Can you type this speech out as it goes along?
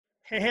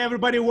Hey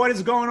everybody, what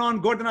is going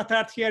on? Gordon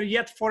Attard here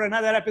yet for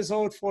another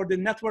episode for the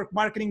Network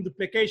Marketing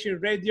Duplication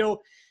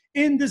Radio.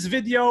 In this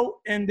video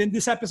and in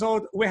this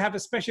episode, we have a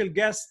special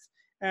guest.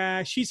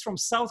 She's from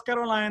South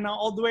Carolina,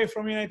 all the way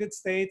from United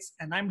States,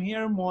 and I'm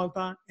here in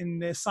Malta in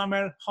the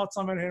summer, hot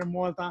summer here in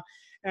Malta.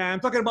 And I'm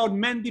talking about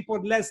Mandy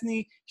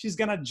Podlesny. She's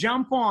gonna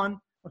jump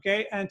on,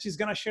 okay, and she's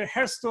gonna share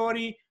her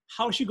story,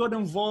 how she got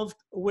involved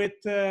with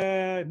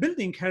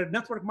building her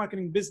network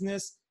marketing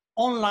business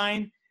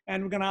online.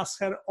 And we're going to ask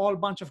her all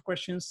bunch of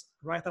questions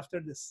right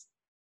after this.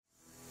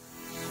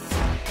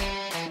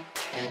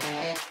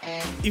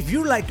 If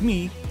you're like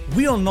me,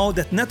 we all know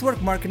that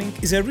network marketing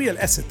is a real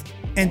asset,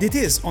 and it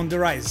is on the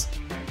rise.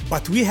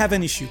 But we have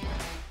an issue.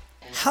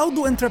 How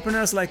do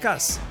entrepreneurs like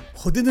us,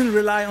 who didn't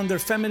rely on their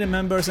family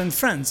members and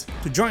friends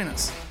to join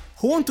us,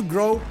 who want to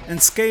grow and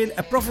scale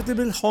a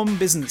profitable home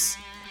business,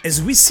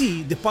 as we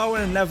see the power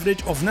and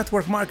leverage of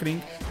network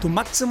marketing to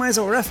maximize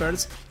our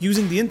efforts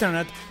using the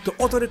internet to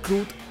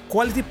auto-recruit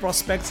quality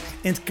prospects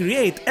and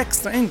create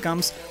extra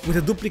incomes with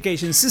a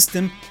duplication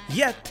system,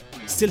 yet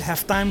still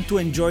have time to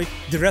enjoy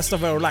the rest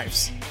of our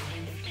lives?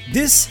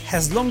 This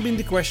has long been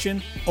the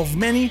question of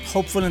many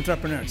hopeful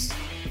entrepreneurs,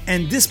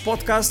 and this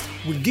podcast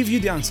will give you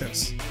the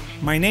answers.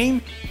 My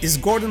name is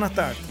Gordon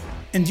Attard,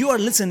 and you are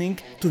listening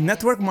to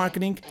Network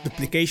Marketing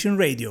Duplication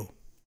Radio.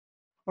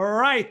 All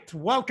right,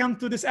 welcome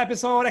to this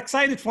episode.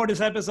 Excited for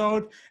this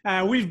episode.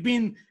 We've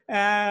been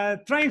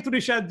trying to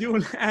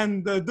reschedule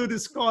and do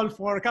this call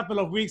for a couple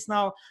of weeks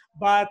now,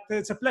 but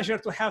it's a pleasure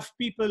to have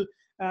people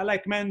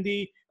like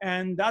Mandy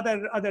and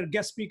other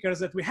guest speakers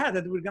that we had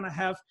that we're going to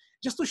have,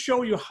 just to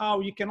show you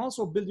how you can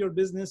also build your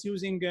business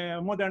using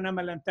modern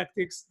MLM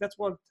tactics. That's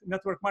what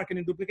Network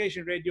Marketing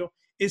Duplication Radio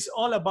is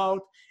all about.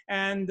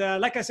 And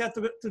like I said,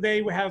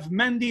 today we have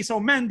Mandy. So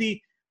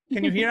Mandy,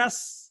 can you hear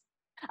us?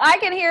 I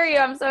can hear you.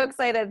 I'm so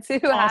excited to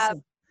Awesome.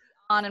 have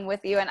on and with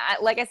you. And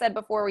like I said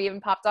before we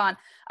even popped on,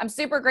 I'm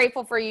super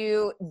grateful for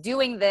you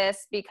doing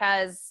this,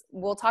 because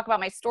we'll talk about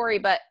my story,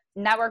 but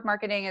network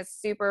marketing is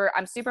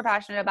I'm super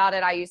passionate about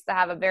it. I used to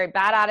have a very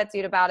bad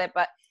attitude about it,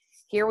 but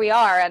here we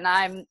are, and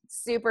I'm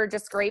super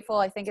just grateful.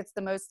 I think it's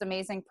the most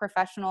amazing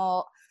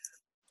professional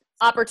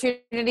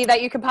opportunity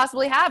that you could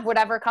possibly have,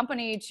 whatever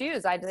company you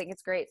choose. I think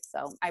it's great.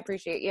 So I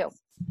appreciate you.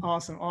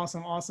 Awesome.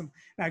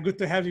 Good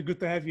to have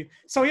you.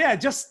 So yeah,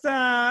 just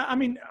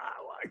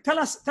tell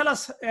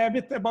us a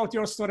bit about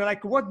your story.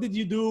 Like, what did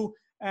you do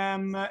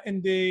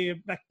in the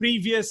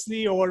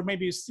previously, or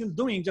maybe you're still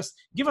doing? Just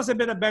give us a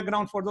bit of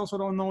background for those who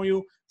don't know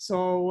you.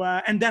 So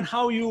and then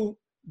how you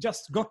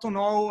just got to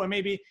know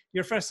maybe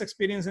your first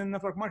experience in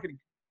network marketing.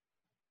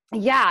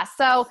 Yeah.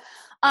 So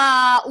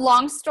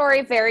long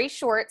story, very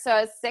short. So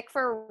I was sick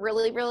for a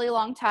really, really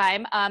long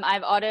time. I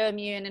have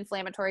autoimmune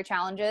inflammatory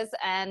challenges,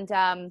 and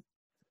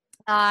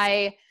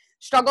I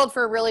struggled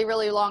for a really,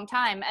 really long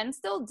time, and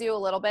still do a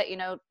little bit. You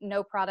know,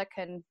 no product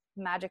can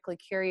magically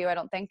cure you, I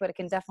don't think, but it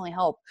can definitely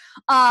help.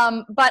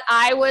 But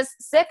I was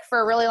sick for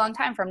a really long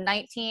time, from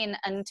 19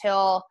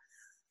 until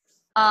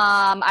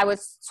I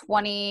was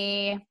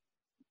 28.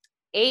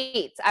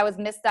 I was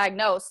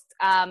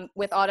misdiagnosed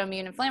with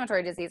autoimmune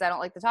inflammatory disease. I don't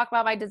like to talk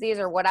about my disease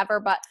or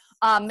whatever, but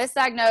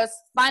misdiagnosed,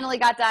 finally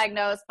got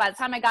diagnosed. By the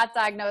time I got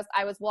diagnosed,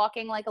 I was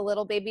walking like a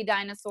little baby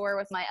dinosaur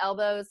with my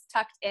elbows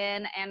tucked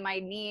in, and my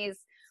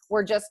knees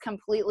were just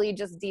completely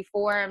just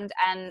deformed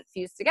and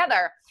fused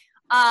together.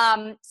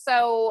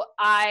 So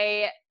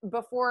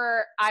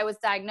before I was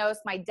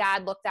diagnosed, my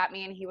dad looked at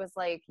me and he was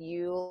like,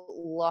 "You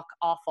look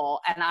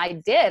awful." And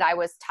I did. I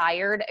was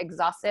tired,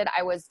 exhausted.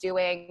 I was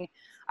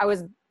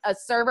a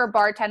server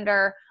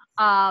bartender.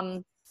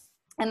 And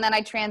then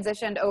I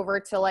transitioned over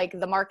to like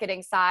the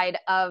marketing side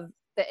of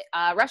the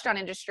restaurant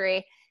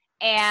industry.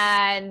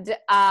 And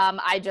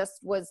I just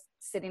was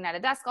sitting at a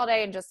desk all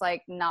day and just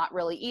like not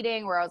really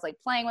eating, where I was like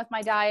playing with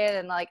my diet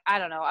and like, I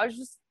don't know, I was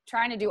just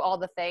trying to do all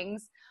the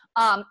things.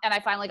 And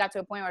I finally got to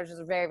a point where I was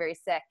just very, very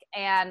sick.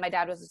 And my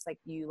dad was just like,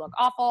 "You look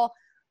awful."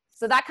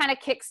 So that kind of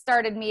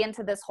kick-started me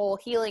into this whole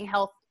healing,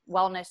 health,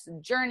 wellness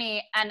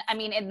journey. And I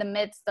mean, in the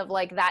midst of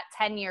like that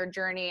 10-year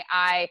journey,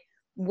 I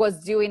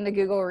was doing the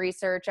Google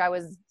research. I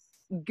was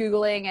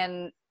Googling,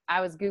 and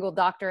I was Google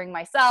doctoring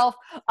myself.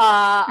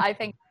 I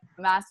think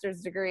a master's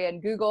degree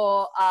in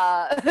Google,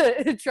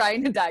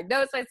 trying to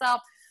diagnose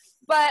myself.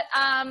 But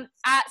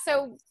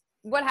so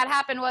what had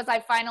happened was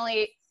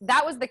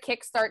that was the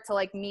kickstart to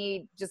like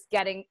me just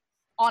getting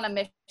on a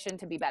mission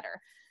to be better.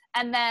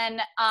 And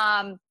then,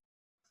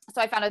 so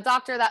I found a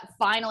doctor that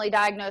finally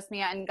diagnosed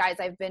me. And guys,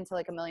 I've been to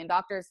like a million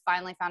doctors,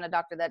 finally found a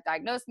doctor that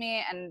diagnosed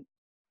me, and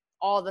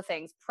all the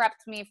things,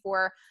 prepped me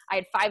for, I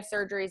had 5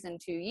 surgeries in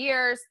 2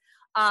 years,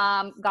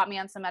 got me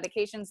on some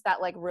medications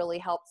that like really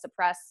helped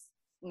suppress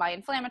my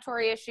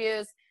inflammatory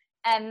issues.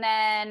 And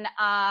then,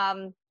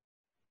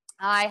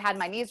 I had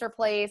my knees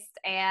replaced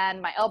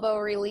and my elbow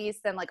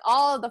released and like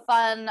all of the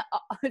fun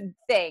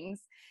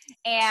things.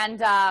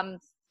 And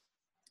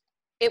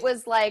it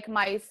was like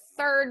my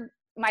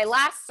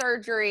last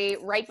surgery.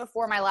 Right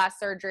before my last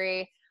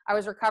surgery, I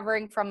was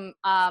recovering from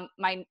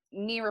my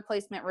knee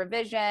replacement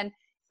revision,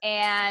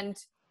 and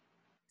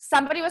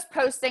somebody was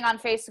posting on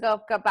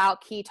Facebook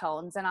about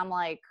ketones, and I'm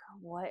like,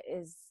 what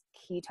is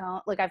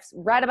ketone? Like, I've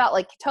read about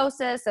like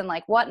ketosis and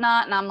like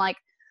whatnot, and I'm like,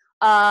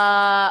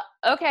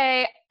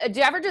 okay, do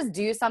you ever just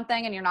do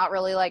something and you're not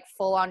really like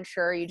full on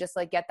sure, you just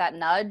like get that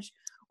nudge?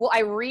 Well, I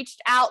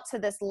reached out to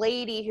this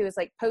lady who was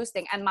like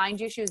posting, and mind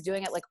you, she was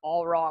doing it like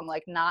all wrong,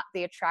 like not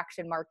the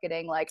attraction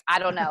marketing, like I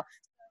don't know.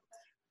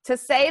 To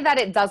say that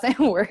it doesn't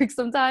work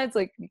sometimes,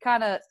 like you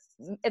kind of,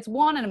 it's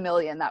 1 in a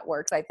million that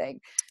works, I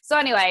think. So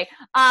anyway,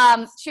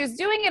 she was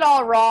doing it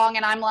all wrong,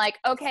 and I'm like,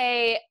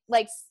 okay,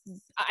 like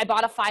I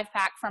bought a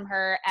 5-pack from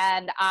her,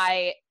 and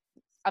I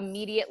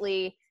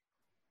immediately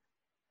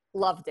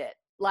loved it.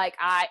 Like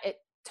it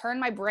turned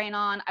my brain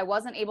on. I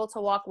wasn't able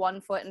to walk 1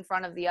 foot in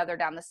front of the other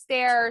down the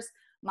stairs.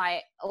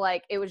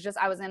 It was just,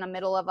 I was in the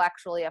middle of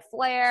actually a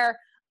flare.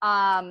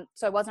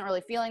 So I wasn't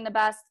really feeling the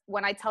best.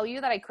 When I tell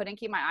you that I couldn't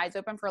keep my eyes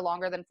open for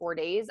longer than 4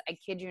 days, I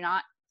kid you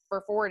not,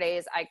 for 4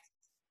 days,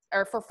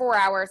 for 4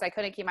 hours, I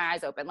couldn't keep my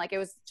eyes open. Like, it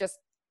was just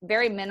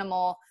very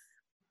minimal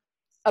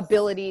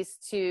abilities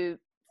to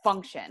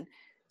function.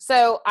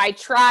 So I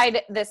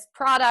tried this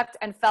product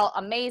and felt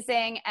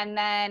amazing. And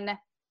then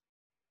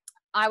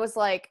I was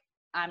like,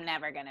 I'm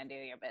never going to do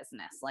your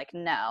business.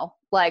 No,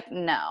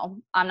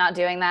 I'm not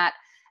doing that.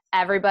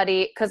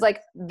 Everybody, cause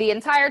like the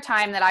entire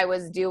time that I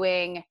was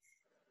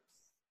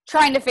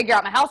trying to figure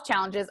out my health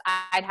challenges,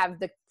 I'd have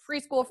the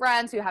preschool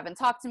friends who haven't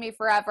talked to me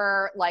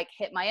forever, like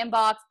hit my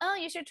inbox. Oh,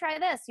 you should try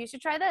this. You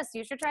should try this.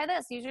 You should try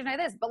this. You should try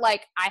this. But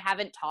like, I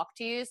haven't talked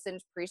to you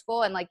since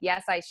preschool. And like,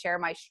 yes, I share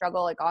my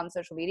struggle like on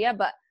social media,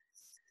 but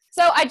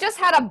so I just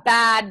had a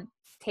bad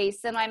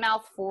taste in my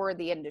mouth for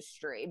the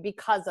industry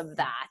because of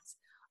that.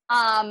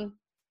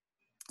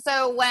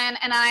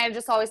 And I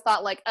just always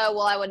thought like, oh,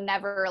 well, I would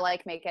never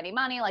like make any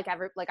money. Like I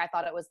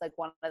thought it was like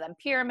one of them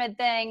pyramid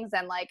things.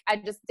 And like, I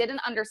just didn't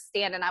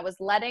understand. And I was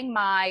letting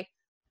my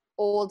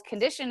old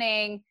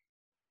conditioning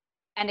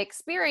and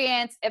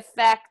experience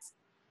affect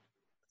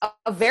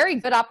a very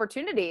good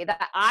opportunity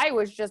that I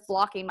was just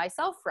blocking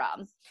myself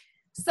from.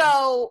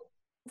 So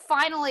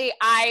finally,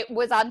 I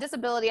was on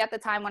disability at the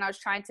time when I was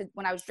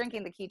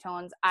drinking the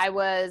ketones. I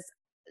was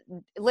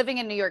living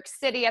in New York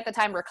City at the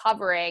time,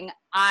 recovering.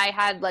 I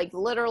had like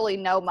literally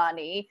no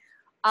money.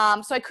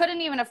 So I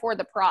couldn't even afford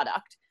the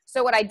product.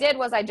 So what I did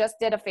was I just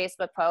did a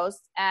Facebook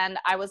post, and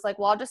I was like,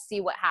 well, I'll just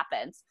see what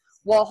happens.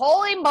 Well,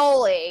 holy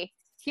moly,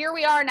 here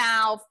we are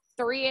now,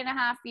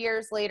 3.5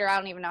 years later. I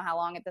don't even know how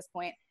long at this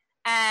point.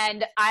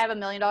 And I have $1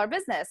 million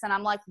business. And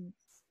I'm like,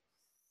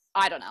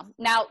 I don't know.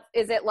 Now,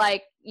 is it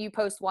like you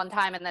post one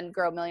time and then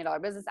grow $1 million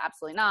business?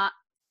 Absolutely not.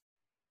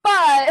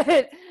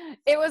 But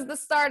it was the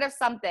start of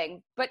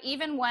something. But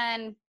even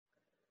when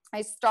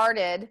I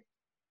started,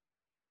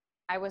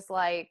 I was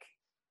like,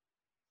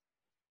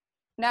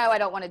 no, I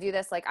don't want to do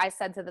this. Like I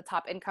said to the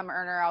top income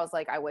earner, I was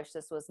like, I wish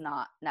this was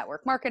not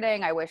network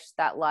marketing. I wish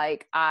that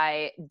like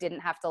I didn't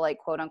have to like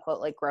quote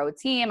unquote like grow a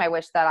team. I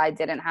wish that I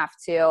didn't have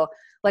to,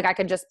 like I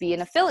could just be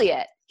an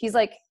affiliate. He's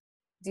like,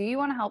 do you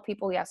want to help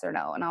people? Yes or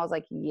no? And I was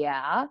like,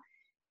 yeah.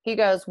 He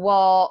goes,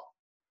 well,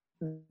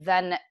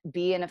 then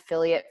be an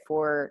affiliate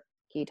for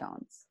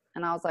ketones.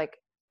 And I was like,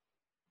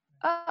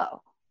 oh.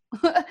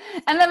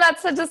 And then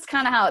that's just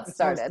kind of how it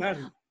started.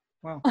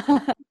 Wow.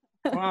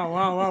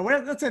 Wow.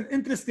 Well, that's an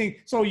interesting.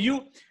 So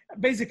you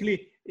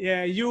basically,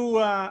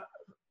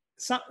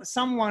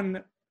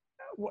 someone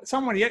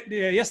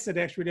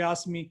yesterday actually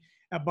asked me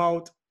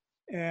about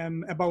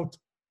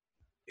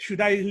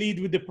should I lead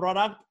with the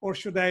product or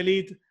should I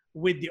lead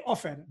with the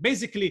offer?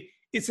 Basically,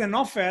 it's an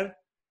offer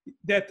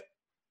that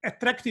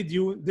attracted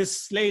you.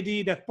 This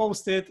lady that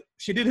posted,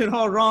 she did it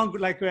all wrong,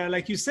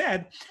 like you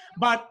said,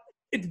 but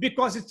it's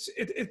because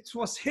it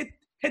was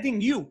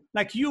hitting you,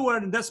 like you were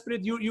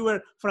desperate, you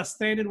were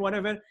frustrated,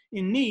 whatever,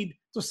 in need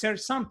to search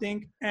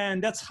something,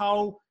 and that's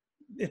how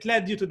it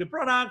led you to the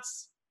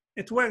products.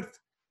 It worked,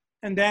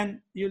 and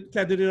then you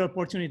led to the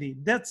opportunity.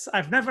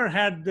 I've never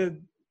had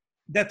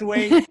that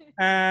way.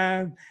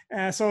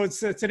 So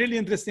it's really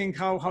interesting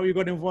how you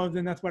got involved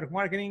in network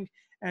marketing,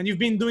 and you've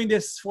been doing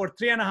this for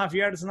 3.5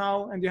 years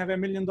now, and you have $1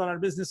 million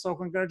business. So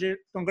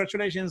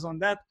congratulations on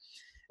that.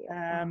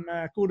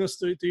 Kudos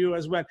to you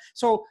as well.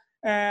 So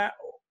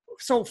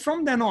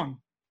from then on,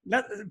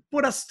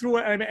 put us through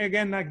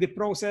again, like the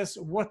process,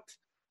 what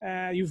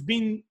you've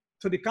been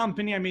to the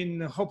company, I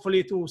mean,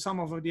 hopefully to some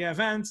of the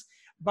events,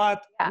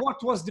 but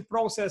what was the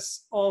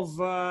process of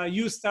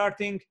you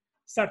starting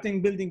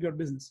building your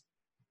business?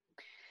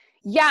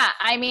 Yeah,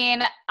 I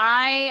mean,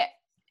 I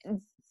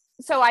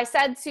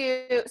said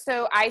to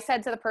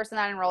the person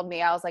that enrolled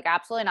me, I was like,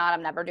 absolutely not.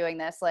 I'm never doing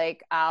this.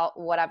 Like,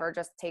 whatever,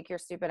 just take your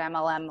stupid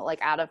MLM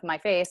like out of my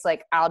face.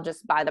 Like, I'll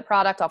just buy the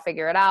product. I'll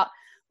figure it out.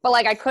 But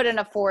like, I couldn't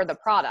afford the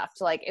product.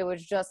 Like, it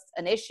was just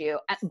an issue,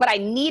 but I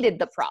needed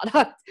the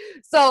product.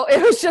 So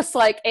it was just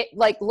like, it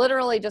like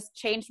literally just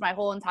changed my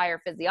whole entire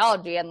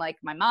physiology and like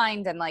my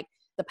mind, and like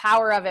the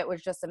power of it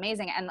was just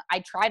amazing. And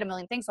I tried a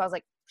million things. So I was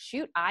like,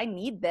 shoot, I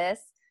need this.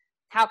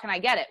 How can I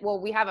get it?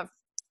 Well, we have a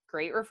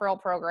great referral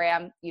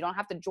program. You don't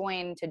have to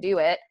join to do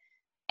it.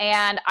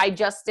 And I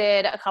just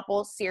did a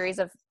couple series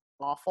of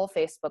awful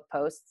Facebook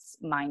posts,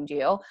 mind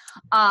you.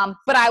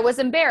 But I was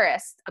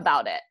embarrassed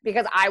about it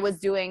because I was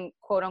doing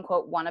quote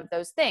unquote one of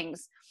those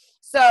things.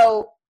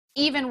 So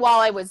even while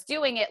I was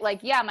doing it, like,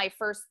 yeah, my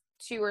first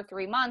 2 or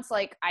 3 months,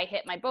 like I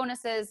hit my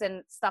bonuses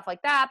and stuff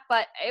like that.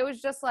 But it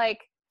was just like,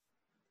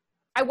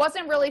 I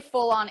wasn't really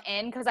full on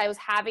in because I was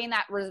having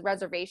that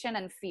reservation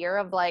and fear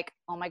of like,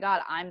 oh my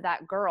God, I'm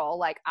that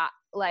girl.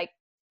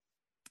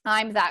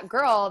 I'm that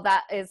girl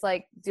that is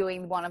like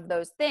doing one of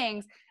those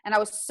things. And I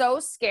was so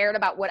scared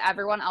about what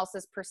everyone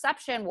else's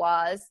perception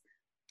was,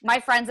 my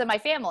friends and my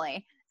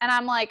family. And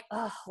I'm like,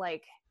 oh,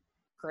 like,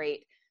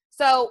 great.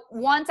 So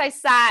once I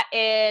sat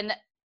in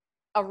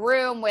a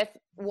room with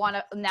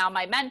now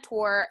my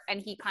mentor, and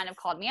he kind of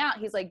called me out.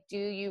 He's like, do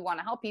you want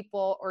to help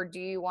people or do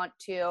you want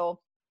to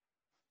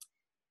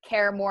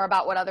care more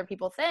about what other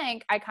people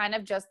think? I kind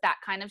of that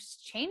kind of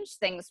changed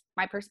things,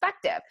 my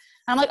perspective. And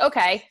I'm like,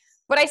 okay.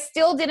 But I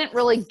still didn't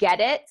really get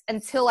it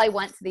until I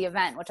went to the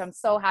event, which I'm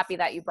so happy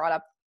that you brought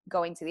up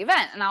going to the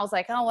event. And I was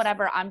like, oh,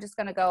 whatever. I'm just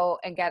going to go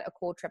and get a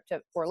cool trip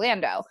to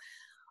Orlando.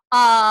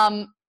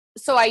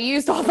 So I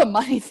used all the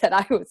money that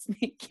I was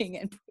making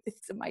and put it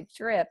to my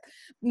trip.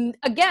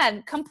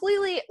 Again,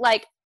 completely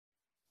like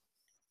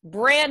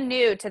brand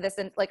new to this.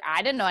 And like,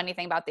 I didn't know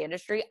anything about the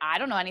industry. I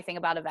don't know anything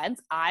about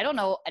events. I don't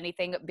know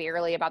anything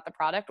barely about the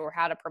product or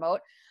how to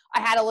promote.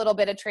 I had a little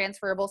bit of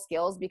transferable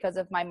skills because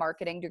of my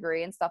marketing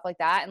degree and stuff like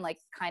that. And like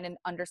kind of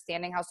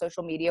understanding how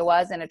social media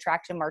was and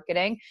attraction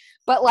marketing.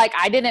 But like,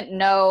 I didn't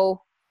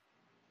know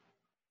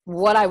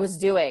what I was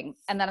doing.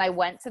 And then I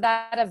went to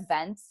that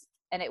event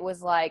and it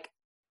was like,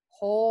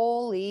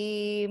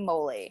 holy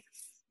moly.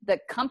 The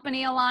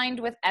company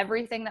aligned with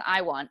everything that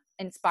I want,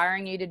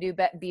 inspiring you to do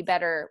be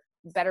better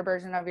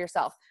version of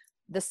yourself.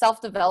 The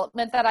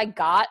self-development that I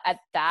got at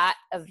that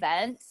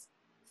event,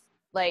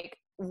 like,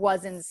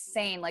 was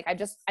insane. Like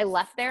I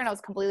left there and I was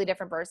a completely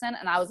different person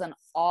and I was an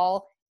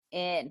all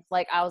in.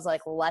 Like I was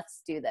like,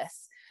 let's do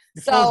this.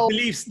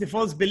 The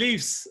false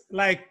beliefs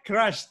like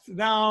crushed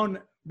down.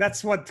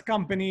 That's what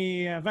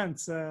company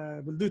events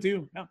will do to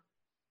you. Yeah.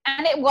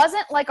 And it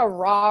wasn't like a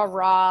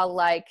raw,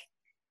 like,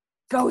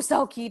 go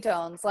sell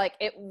ketones. Like,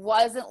 it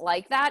wasn't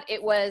like that.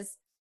 It was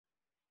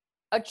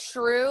a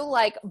true,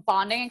 like,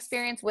 bonding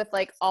experience with,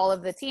 like, all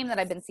of the team that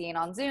I've been seeing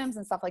on Zooms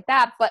and stuff like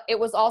that. But it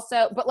was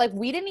also, like,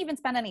 we didn't even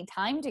spend any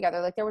time together.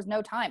 Like, there was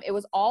no time. It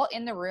was all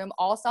in the room,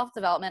 all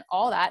self-development,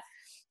 all that.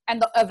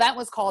 And the event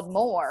was called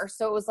More.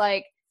 So it was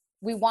like,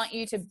 we want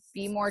you to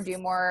be more, do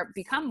more,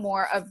 become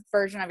more a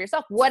version of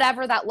yourself,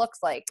 whatever that looks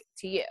like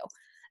to you.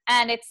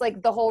 And it's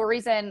like the whole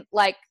reason,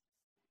 like,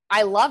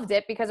 I loved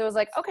it because it was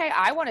like, okay,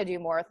 I want to do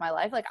more with my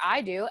life. Like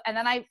I do. And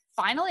then I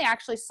finally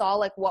actually saw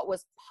like what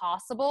was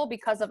possible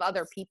because of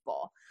other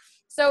people.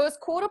 So it was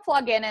cool to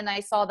plug in and I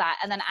saw that.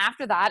 And then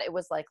after that, it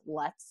was like,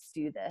 let's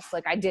do this.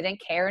 Like I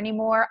didn't care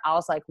anymore. I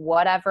was like,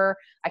 whatever.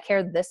 I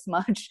care this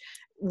much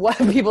what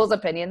people's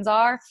opinions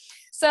are.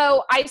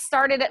 So I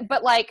started it,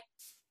 but like,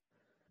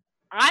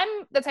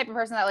 I'm the type of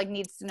person that like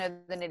needs to know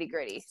the nitty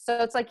gritty. So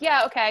it's like,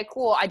 yeah, okay,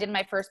 cool. I did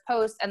my first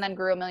post and then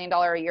grew $1 million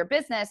a year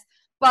business.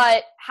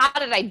 But how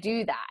did I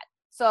do that?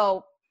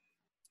 So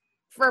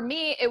for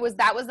me,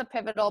 that was the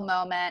pivotal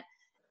moment.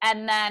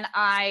 And then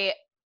I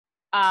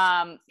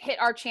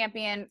hit our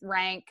champion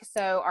rank.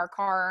 So our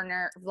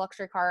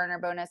luxury car earner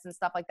bonus and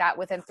stuff like that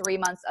within 3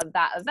 months of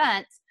that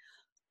event.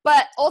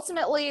 But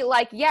ultimately,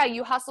 like, yeah,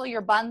 you hustle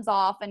your buns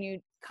off and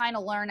you kind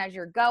of learn as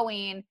you're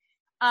going.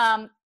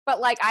 But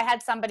like I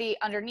had somebody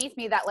underneath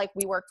me that like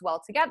we worked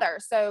well together.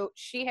 So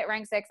she hit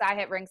rank 6, I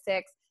hit rank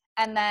 6.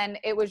 And then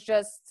it was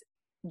just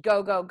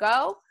go.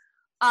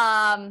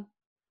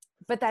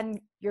 But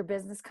then your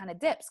business kind of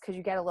dips because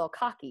you get a little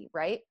cocky,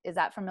 right? Is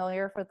that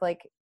familiar with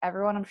like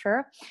everyone, I'm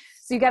sure?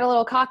 So you get a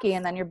little cocky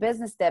and then your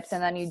business dips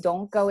and then you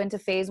don't go into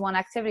phase 1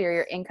 activity or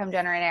your income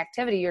generating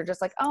activity. You're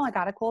just like, oh, I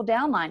got a cool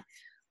downline.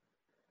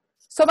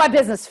 So my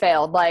business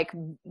failed. Like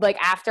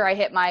after I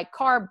hit my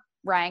car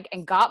rank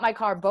and got my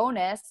car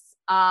bonus,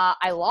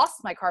 I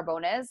lost my car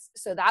bonus.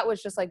 So that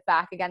was just like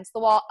back against the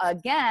wall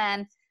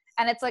again.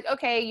 And it's like,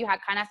 okay, you kind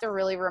of have to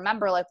really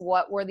remember like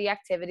what were the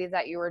activities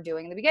that you were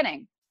doing in the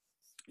beginning?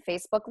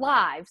 Facebook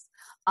Lives,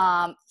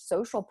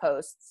 social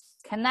posts,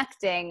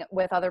 connecting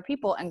with other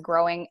people and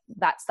growing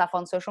that stuff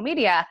on social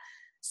media.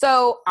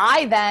 So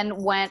I then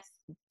went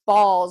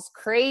balls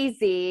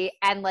crazy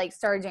and like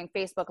started doing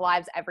Facebook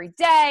Lives every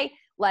day.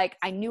 Like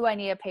I knew I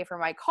needed to pay for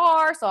my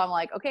car. So I'm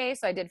like, okay,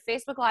 so I did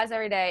Facebook Lives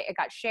every day. It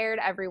got shared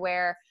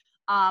everywhere.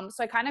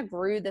 So I kind of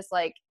grew this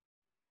like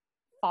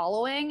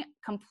following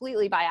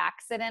completely by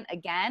accident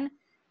again.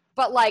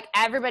 But like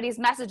everybody's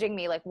messaging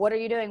me like, what are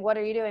you doing? What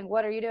are you doing?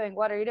 What are you doing?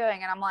 What are you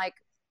doing? And I'm like,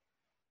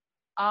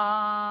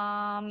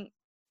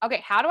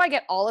 okay, how do I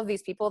get all of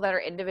these people that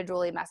are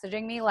individually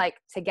messaging me like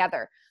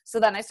together? So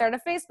then I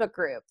started a Facebook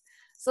group.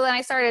 So then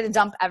I started to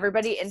dump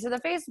everybody into the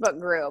Facebook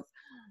group.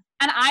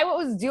 And I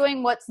was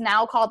doing what's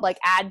now called like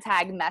ad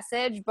tag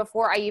message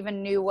before I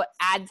even knew what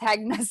ad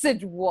tag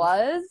message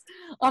was.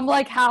 I'm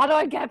like, how do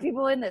I get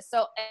people in this?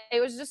 So it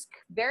was just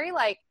very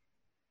like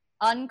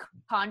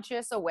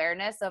unconscious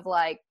awareness of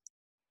like,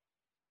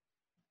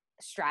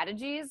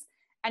 strategies,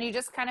 and you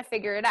just kind of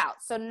figure it out.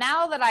 So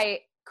now that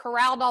I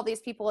corralled all these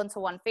people into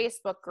one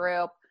Facebook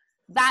group,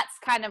 that's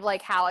kind of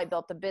like how I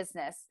built the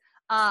business.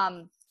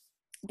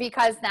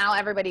 Because now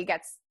everybody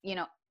gets,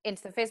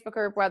 into the Facebook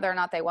group, whether or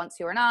not they want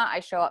to or not.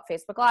 I show up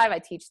Facebook Live. I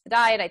teach the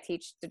diet. I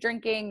teach the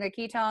drinking, the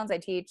ketones. I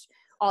teach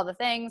all the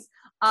things.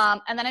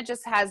 And then it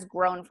just has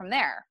grown from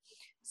there.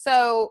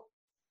 So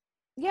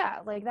yeah,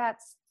 like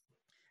that's.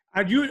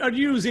 Are you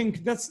using,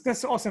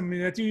 that's awesome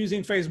that you're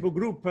using Facebook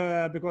group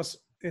because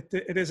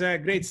it is a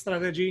great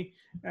strategy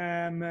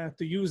to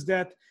use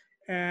that.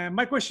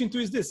 My question to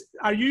you is this: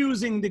 are you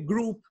using the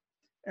group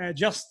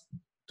just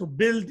to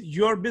build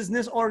your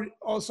business, or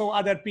also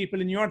other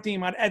people in your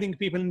team are adding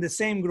people in the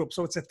same group?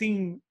 So it's a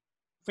team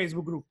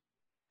Facebook group.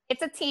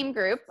 It's a team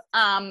group.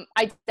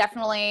 I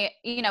definitely,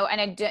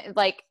 and I do,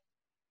 like,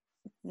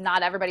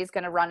 not everybody's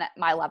going to run at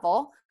my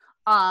level.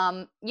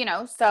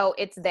 So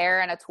it's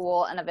there and a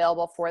tool and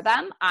available for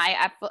them.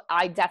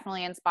 I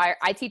definitely inspire.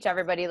 I teach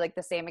everybody like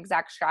the same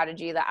exact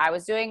strategy that I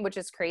was doing, which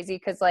is crazy.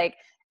 Cause like,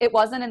 it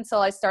wasn't until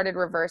I started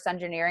reverse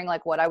engineering,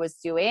 like what I was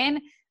doing,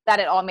 that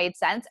it all made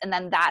sense. And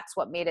then that's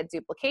what made it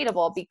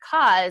duplicatable,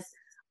 because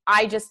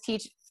I just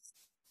teach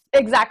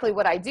exactly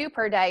what I do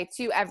per day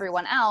to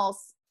everyone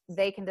else.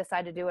 They can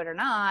decide to do it or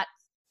not.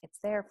 It's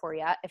there for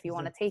you if you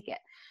want to take it.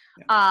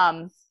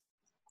 Yeah.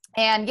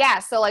 And yeah,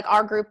 so like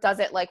our group does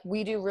it, like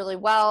we do really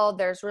well.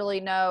 There's really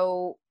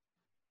no,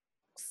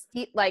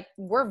 like,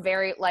 we're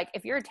very, like,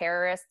 if you're a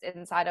terrorist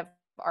inside of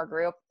our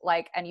group,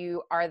 like, and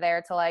you are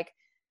there to like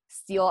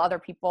steal other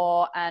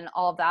people and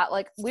all of that,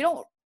 like, we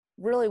don't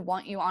really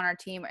want you on our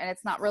team, and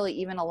it's not really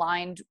even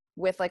aligned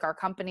with like our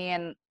company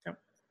and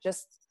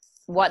just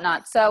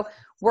whatnot. So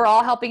we're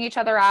all helping each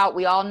other out.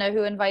 We all know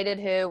who invited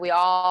who. We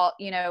all,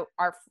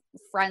 are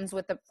friends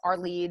with our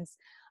leads.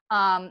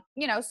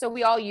 So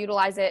we all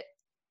utilize it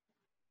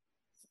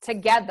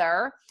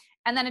together,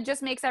 and then it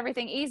just makes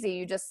everything easy.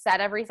 You just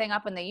set everything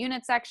up in the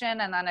unit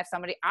section, and then if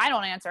I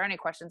don't answer any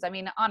questions. I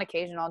mean, on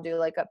occasion I'll do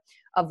like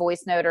a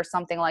voice note or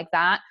something like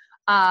that.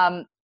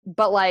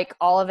 But like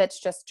all of it's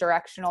just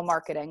directional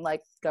marketing,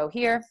 like go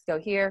here, go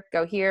here,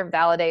 go here,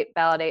 validate,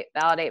 validate,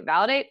 validate,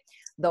 validate.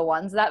 The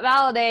ones that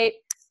validate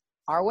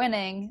are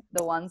winning.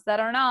 The ones that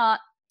are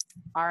not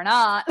are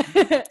not.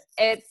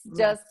 It's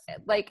just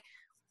like,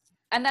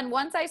 and then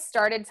once I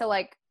started to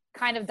like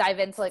kind of dive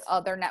into like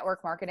other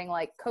network marketing,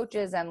 like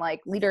coaches and like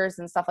leaders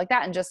and stuff like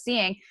that, and just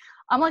seeing,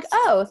 I'm like,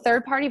 oh,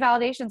 third-party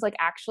validation is like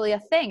actually a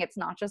thing. It's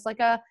not just like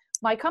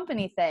my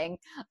company thing.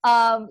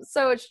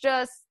 So it's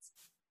just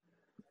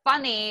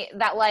funny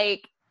that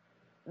like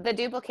the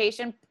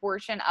duplication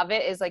portion of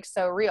it is like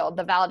so real.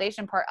 The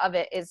validation part of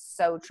it is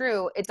so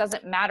true. It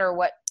doesn't matter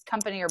what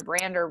company or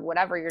brand or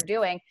whatever you're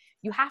doing.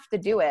 You have to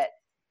do it,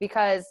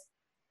 because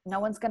no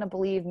one's going to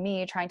believe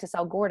me trying to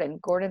sell Gordon.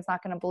 I'm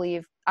not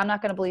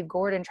going to believe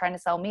Gordon trying to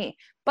sell me.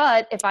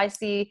 But if I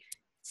see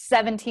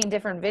 17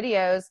 different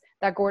videos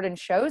that Gordon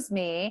shows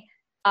me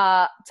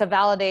to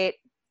validate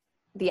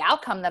the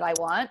outcome that I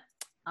want,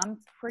 I'm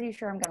pretty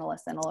sure I'm going to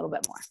listen a little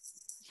bit more.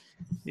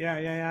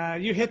 Yeah.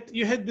 You hit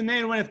the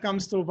nail when it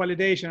comes to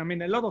validation. I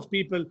mean, a lot of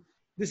people,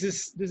 this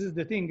is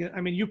the thing.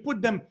 I mean, you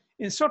put them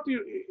in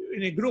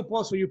a group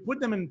also, you put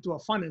them into a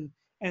funnel,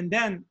 and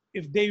then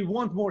if they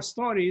want more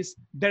stories,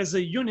 there's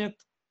a unit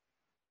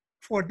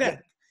for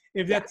that.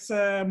 If that's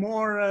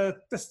more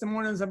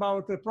testimonials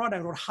about the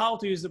product or how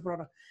to use the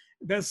product,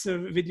 there's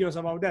videos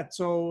about that.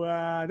 So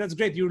that's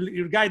great.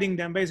 You're guiding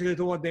them basically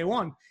to what they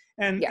want.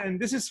 And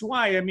this is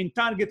why, I mean,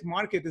 target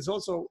market is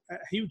also a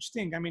huge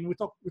thing. I mean, we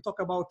talk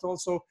about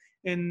also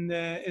in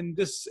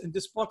this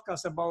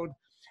podcast about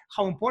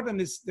how important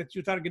it is that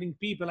you're targeting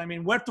people. I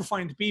mean, where to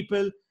find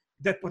people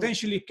that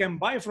potentially can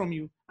buy from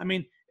you. I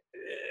mean,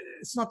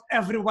 it's not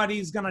everybody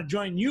is gonna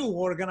join you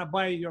or gonna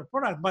buy your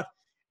product, but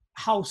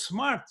how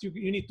smart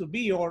you need to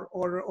be,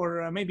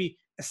 or maybe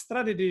a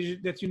strategy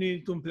that you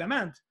need to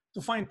implement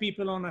to find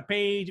people on a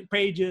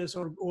pages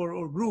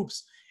or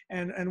groups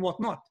and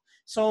whatnot.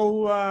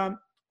 So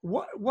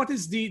what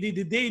is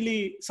the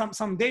daily,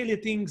 some daily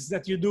things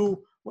that you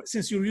do,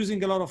 since you're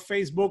using a lot of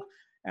Facebook?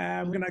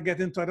 We're going to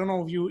get into, I don't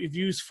know if you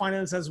use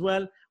funnels as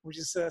well, which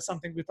is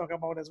something we talk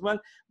about as well.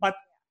 But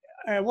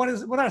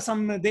what are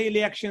some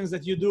daily actions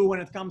that you do when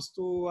it comes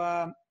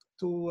to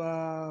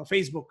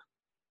Facebook?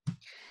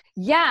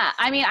 Yeah,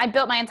 I mean, I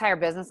built my entire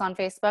business on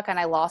Facebook, and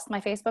I lost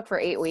my Facebook for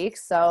 8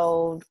 weeks.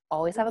 So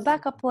always have a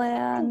backup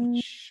plan.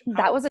 Ouch.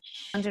 That was a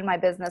challenge in my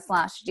business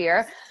last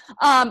year.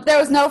 There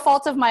was no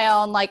fault of my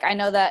own. Like, I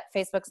know that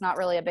Facebook's not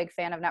really a big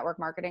fan of network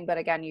marketing, but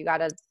again, you got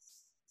to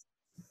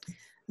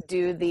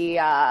do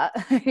the,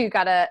 you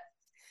got to,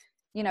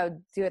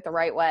 do it the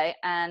right way.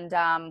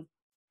 And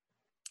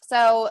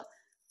so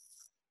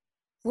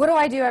what do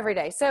I do every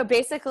day? So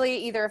basically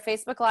either a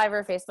Facebook Live or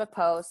a Facebook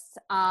post.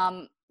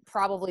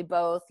 Probably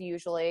both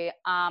usually.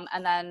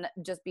 And then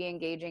just be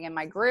engaging in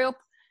my group.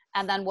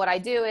 And then what I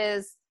do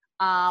is,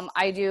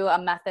 I do a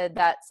method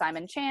that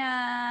Simon,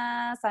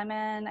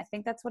 I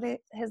think that's what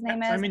his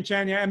name is. Simon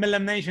Chan, yeah,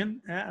 MLM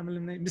Nation. Yeah,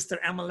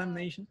 Mr. MLM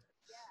Nation.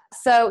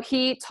 So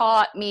he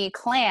taught me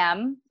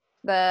CLAM,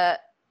 the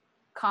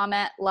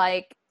comment,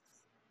 like,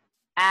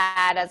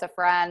 add as a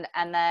friend,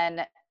 and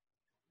then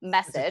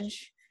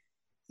message.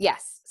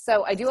 Yes.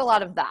 So I do a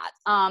lot of that.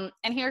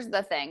 And here's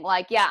the thing,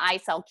 like, yeah, I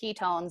sell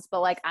ketones,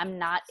 but like, I'm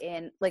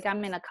in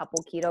a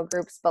couple keto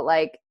groups, but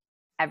like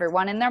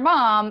everyone and their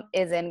mom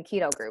is in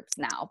keto groups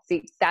now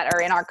that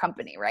are in our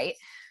company. Right.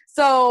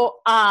 So,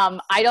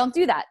 I don't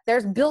do that.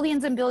 There's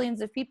billions and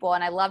billions of people.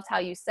 And I loved how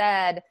you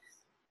said,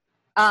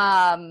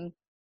 not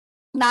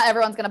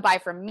everyone's going to buy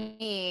from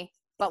me,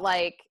 but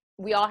like,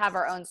 we all have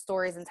our own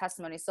stories and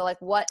testimonies. So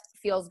like, what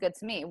feels good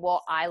to me?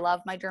 Well, I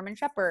love my German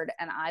Shepherd,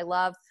 and I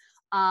love,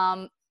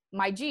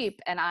 my Jeep,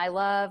 and I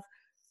love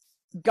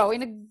going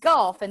to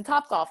golf and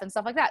Top Golf and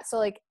stuff like that. So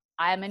like,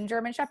 I'm in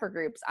German Shepherd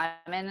groups.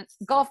 I'm in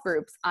golf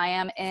groups. I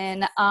am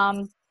in,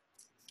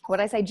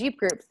 Jeep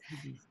groups.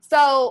 Mm-hmm.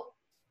 So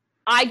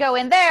I go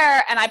in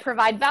there and I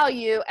provide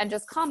value and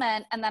just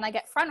comment, and then I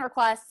get friend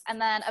requests,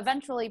 and then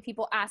eventually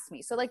people ask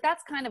me. So like,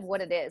 that's kind of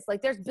what it is.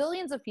 Like, there's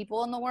billions of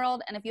people in the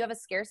world. And if you have a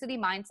scarcity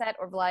mindset,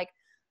 or like,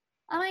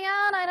 oh my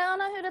God, I don't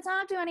know who to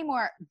talk to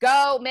anymore,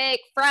 go make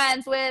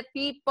friends with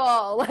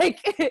people. Like,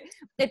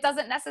 it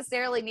doesn't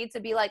necessarily need to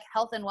be like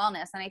health and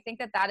wellness. And I think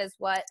that is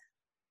what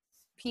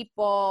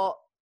people,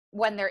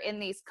 when they're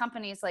in these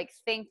companies, like,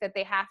 think that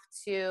they have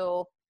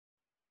to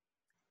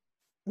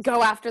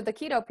go after the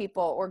keto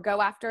people, or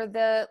go after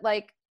the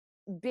like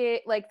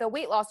big, like the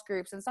weight loss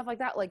groups and stuff like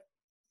that. Like,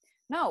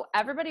 no,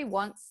 everybody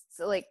wants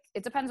to, like,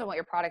 it depends on what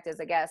your product is,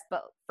 I guess.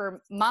 But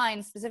for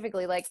mine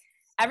specifically, like,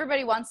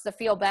 everybody wants to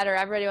feel better.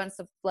 Everybody wants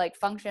to like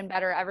function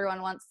better.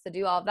 Everyone wants to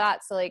do all of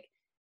that. So like,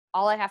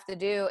 all I have to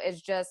do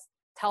is just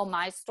tell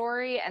my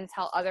story and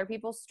tell other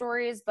people's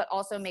stories, but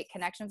also make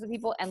connections with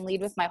people and lead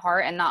with my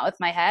heart and not with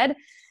my head.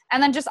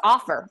 And then just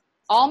offer.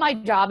 All my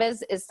job is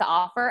to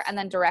offer, and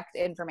then direct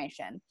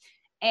information.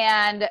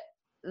 And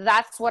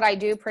that's what I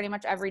do pretty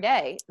much every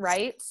day.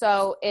 Right.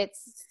 So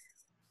it's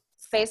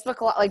Facebook,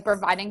 like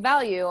providing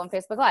value on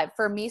Facebook Live.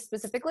 For me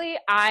specifically,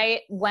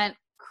 I went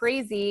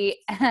crazy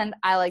and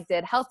I like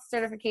did health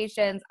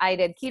certifications. I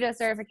did keto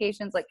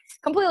certifications, like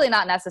completely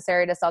not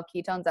necessary to sell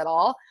ketones at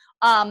all.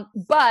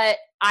 But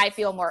I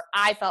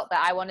felt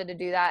that I wanted to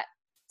do that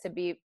to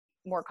be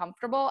more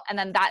comfortable. And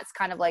then that's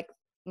kind of like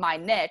my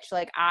niche.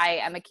 Like, I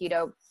am a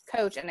keto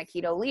coach and a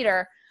keto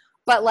leader,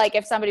 but like,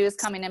 if somebody was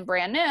coming in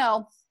brand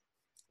new,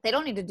 they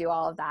don't need to do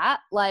all of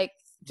that. Like,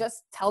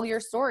 just tell your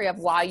story of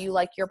why you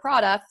like your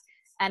product,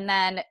 and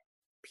then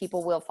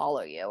people will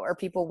follow you, or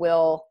people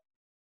will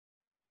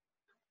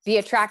be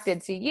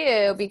attracted to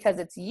you because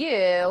it's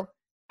you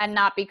and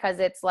not because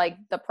it's like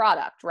the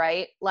product,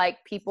 right? Like,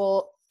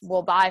 people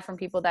will buy from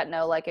people that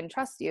know, like, and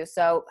trust you.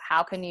 So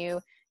how can you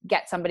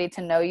get somebody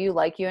to know you,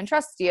 like you, and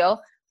trust you,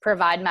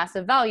 provide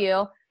massive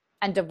value,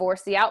 and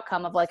divorce the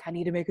outcome of like, I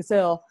need to make a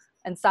sale,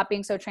 and stop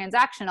being so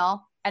transactional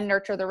and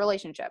nurture the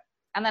relationship?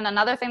 And then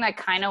another thing that I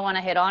kind of want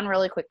to hit on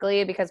really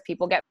quickly, because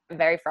people get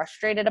very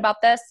frustrated about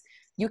this,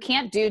 you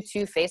can't do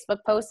 2 Facebook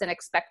posts and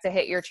expect to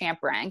hit your champ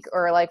rank,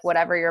 or like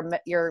whatever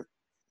your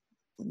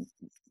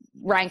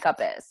rank up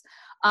is.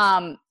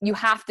 You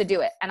have to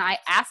do it. And I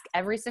ask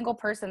every single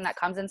person that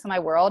comes into my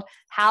world,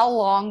 how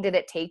long did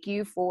it take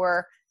you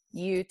for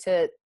you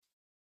to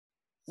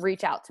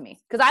reach out to me?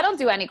 Because I don't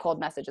do any cold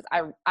messages.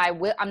 I'm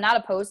not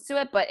opposed to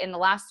it, but in the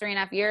last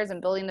 3.5 years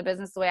and building the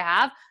business the way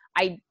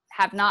I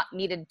have not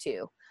needed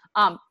to.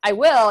 I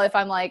will if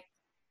I'm like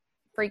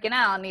freaking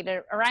out and need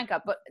a rank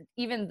up, but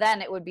even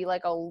then it would be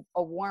like a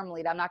warm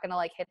lead. I'm not going to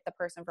like hit the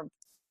person from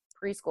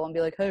preschool and be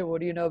like, hey, what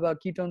do you know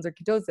about ketones or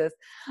ketosis?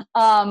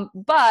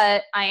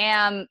 But I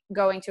am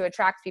going to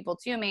attract people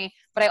to me.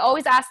 But I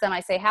always ask them,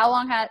 I say, how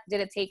long did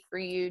it take for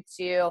you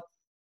to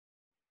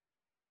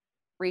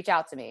reach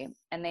out to me?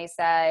 And they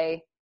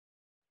say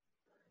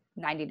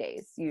 90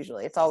 days.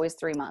 Usually it's always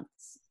 3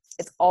 months.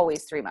 It's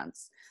always 3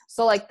 months.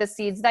 So like, the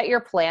seeds that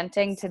you're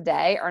planting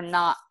today are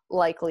not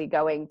likely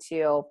going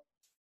to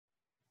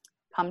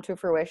come to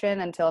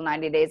fruition until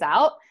 90 days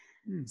out.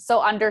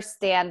 So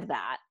understand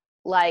that,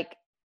 like,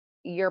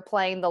 you're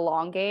playing the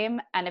long game.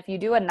 And if you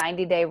do a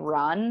 90-day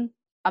run,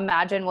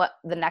 imagine what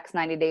the next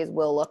 90 days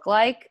will look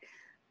like.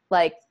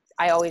 Like,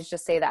 I always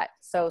just say that.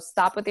 So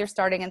stop with your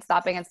starting and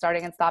stopping and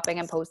starting and stopping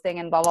and posting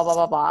and blah, blah, blah,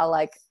 blah, blah.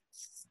 Like,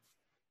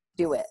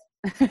 do it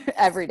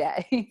every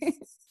day.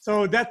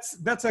 So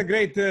that's a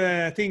great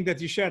thing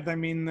that you shared. I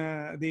mean,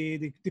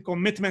 the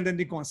commitment and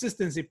the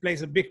consistency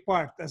plays a big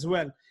part as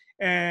well.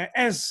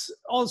 As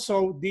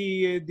also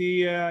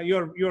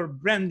your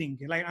branding.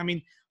 Like, I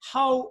mean,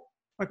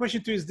 my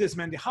question to you is this,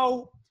 Mandy,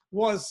 how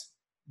was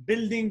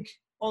building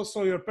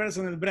also your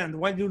personal brand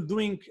while you're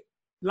doing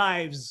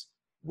lives,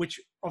 which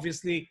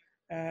obviously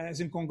is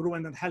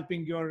incongruent and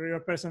helping your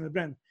personal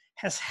brand,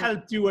 has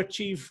helped you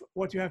achieve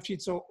what you have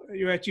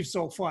achieved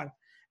so far?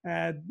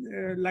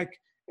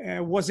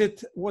 Was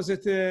it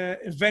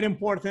very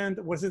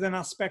important? Was it an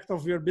aspect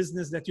of your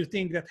business that you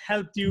think that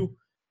helped you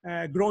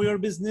grow your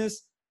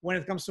business when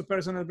it comes to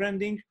personal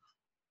branding?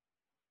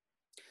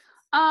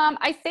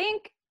 I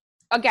think,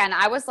 again,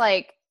 I was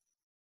like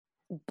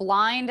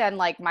blind, and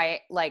like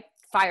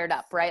fired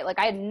up, right? Like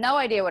I had no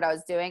idea what I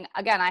was doing.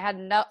 Again, I had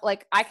no,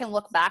 like, I can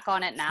look back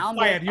on it now and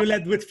be Fire. like, You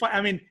led with fire.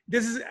 I mean,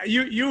 this is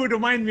you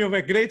remind me of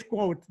a great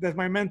quote that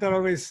my mentor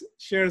always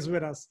shares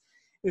with us.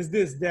 Is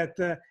this that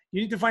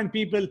you need to find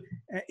people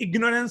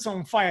ignorance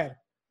on fire,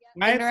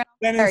 right? ignorant.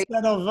 Then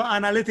instead of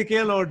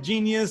analytical or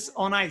genius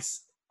on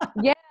ice.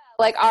 Yeah,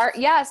 like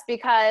yes,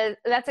 because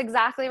that's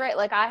exactly right.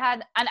 Like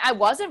and I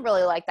wasn't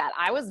really like that.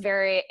 I was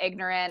very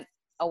ignorant,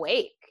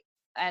 awake,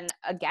 and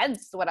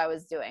against what I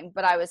was doing,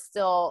 but I was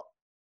still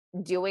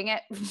doing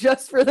it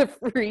just for the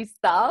free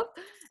stuff.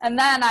 And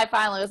then I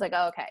finally was like,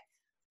 oh, okay.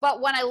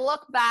 But when I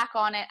look back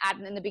on it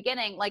in the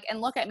beginning, like,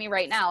 and look at me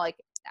right now, like,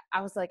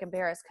 I was like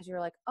embarrassed because you were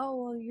like, oh,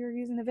 well, you're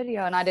using the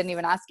video and I didn't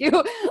even ask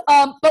you.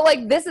 But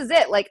like, this is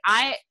it. Like,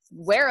 I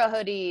wear a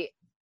hoodie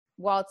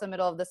while it's the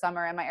middle of the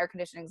summer and my air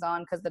conditioning's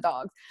on because the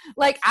dogs.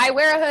 Like, I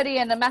wear a hoodie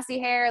and the messy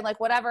hair and like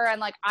whatever. And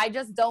like, I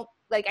just don't,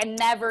 like, I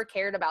never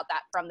cared about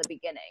that from the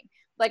beginning.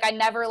 Like, I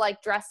never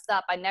like dressed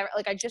up.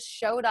 I just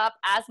showed up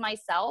as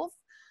myself.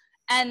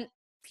 And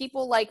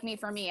people like me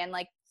for me. And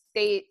like,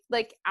 I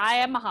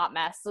am a hot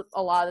mess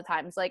a lot of the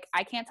times. Like,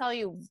 I can't tell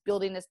you,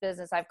 building this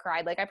business, I've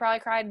cried. Like, I probably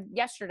cried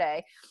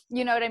yesterday.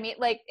 You know what I mean?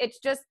 Like, it's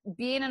just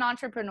being an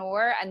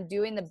entrepreneur and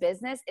doing the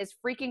business is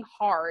freaking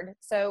hard.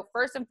 So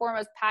first and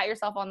foremost, pat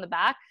yourself on the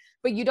back,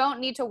 but you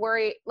don't need to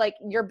worry. Like,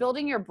 you're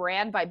building your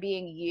brand by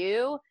being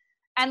you.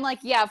 And like,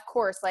 yeah, of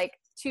course, like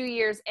 2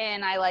 years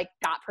in, I like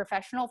got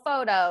professional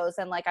photos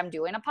and like, I'm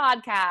doing a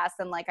podcast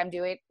and like, I'm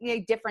doing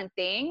different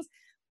things,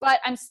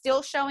 but I'm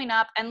still showing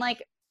up. And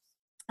like,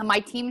 my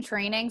team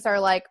trainings are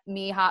like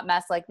me, hot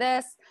mess like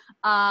this.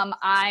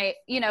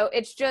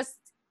 It's just,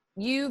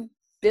 you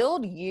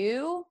build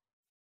you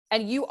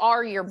and you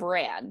are your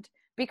brand.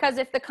 Because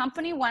if the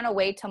company went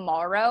away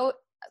tomorrow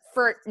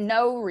for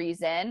no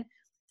reason,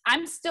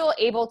 I'm still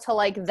able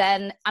to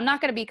then I'm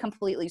not going to be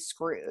completely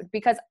screwed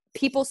because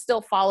people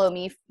still follow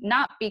me,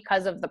 not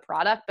because of the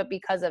product, but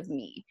because of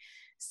me.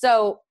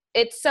 So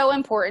it's so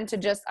important to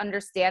just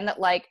understand that,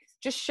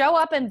 just show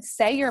up and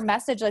say your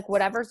message,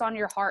 whatever's on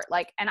your heart.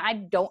 And I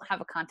don't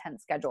have a content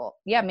schedule.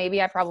 Yeah,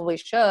 maybe I probably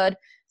should,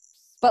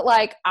 but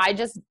I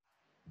just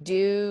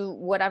do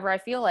whatever I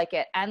feel like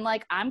it. And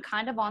I'm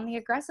kind of on the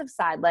aggressive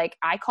side.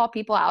 I call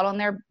people out on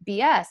their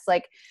BS,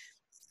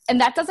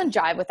 and that doesn't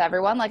jive with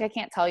everyone. I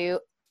can't tell you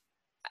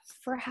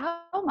for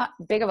how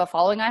big of a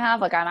following I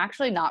have. I'm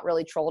actually not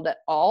really trolled at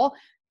all,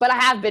 but I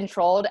have been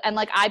trolled. And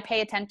I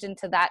pay attention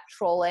to that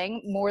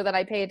trolling more than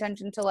I pay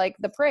attention to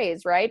the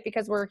praise, right?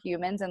 Because we're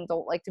humans and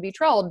don't like to be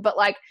trolled, but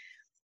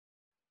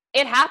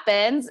it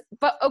happens,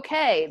 but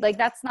okay.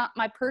 That's not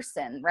my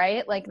person,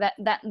 right?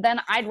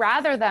 Then I'd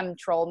rather them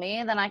troll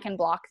me, then I can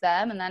block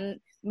them and then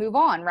move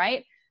on,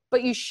 right?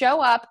 But you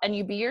show up and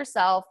you be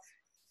yourself.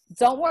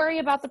 Don't worry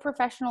about the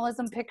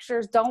professionalism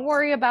pictures. Don't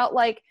worry about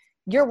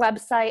your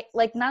website.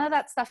 None of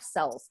that stuff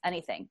sells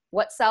anything.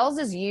 What sells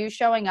is you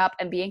showing up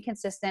and being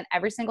consistent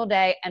every single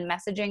day and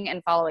messaging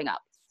and following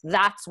up.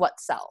 That's what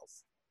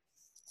sells.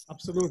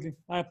 Absolutely.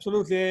 I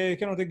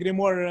cannot agree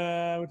more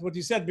with what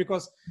you said,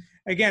 because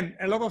again,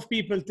 a lot of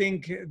people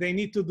think they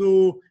need to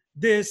do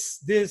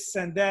this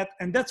and that,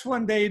 and that's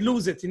when they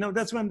lose it.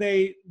 That's when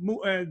they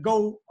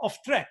go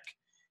off track.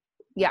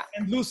 Yeah.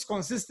 And lose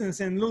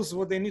consistency and lose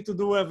what they need to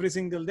do every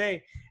single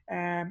day.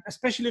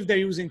 Especially if they're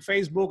using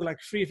Facebook,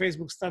 free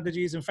Facebook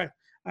strategies. In fact,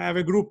 I have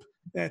a group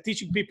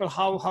teaching people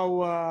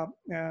how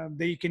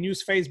they can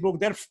use Facebook,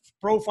 their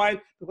profile,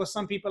 because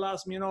some people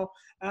ask me,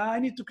 I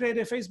need to create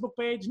a Facebook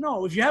page.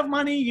 No, if you have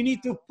money, you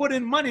need to put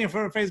in money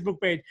for a Facebook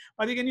page.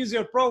 But you can use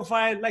your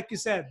profile, like you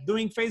said,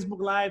 doing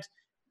Facebook Lives.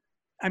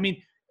 I mean,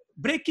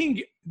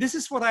 this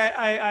is what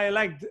I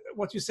liked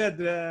what you said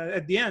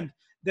at the end,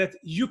 that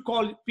you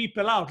call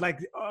people out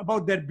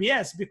about their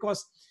BS,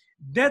 because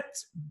that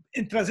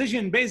in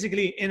transition,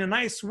 basically in a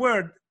nice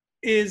word,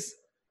 is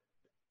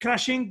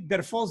crushing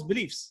their false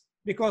beliefs.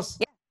 Because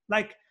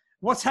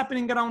what's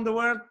happening around the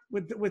world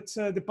with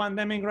the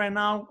pandemic right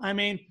now, I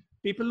mean,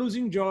 people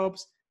losing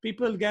jobs,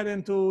 people get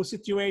into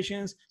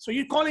situations. So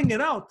you're calling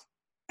it out,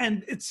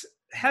 and it's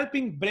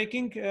helping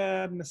breaking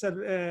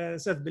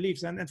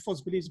self-beliefs and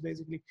false beliefs,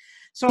 basically.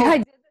 So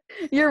yeah,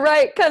 you're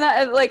right. Kind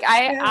of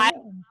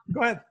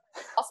go ahead.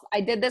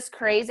 I did this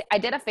crazy. I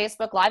did a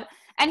Facebook Live,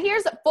 and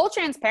here's full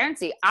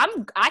transparency. I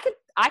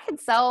could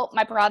sell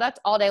my product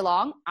all day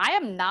long. I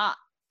am not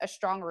a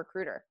strong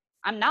recruiter.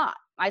 I'm not.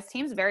 My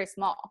team's very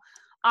small.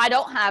 I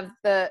don't have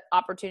the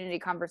opportunity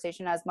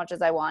conversation as much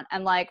as I want.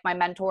 And my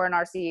mentor and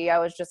our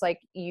CEO was just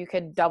you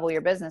could double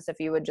your business if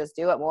you would just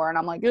do it more. And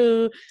I'm like,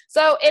 ugh.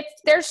 So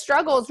there's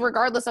struggles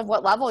regardless of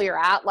what level you're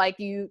at.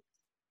 And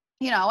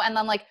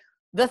then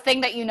the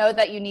thing that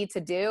that you need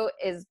to do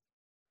is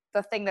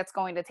the thing that's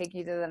going to take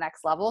you to the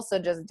next level. So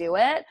just do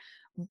it.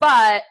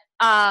 But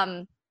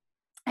I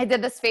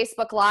did this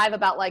Facebook Live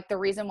about the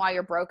reason why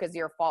you're broke is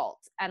your fault.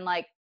 And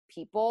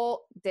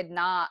people did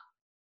not,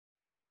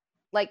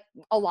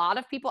 a lot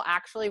of people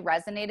actually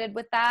resonated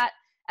with that.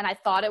 and I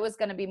thought it was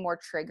going to be more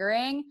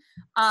triggering.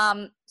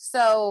 And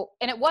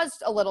it was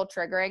a little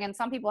triggering, and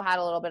some people had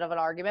a little bit of an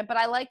argument, but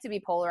I like to be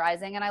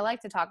polarizing and I like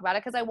to talk about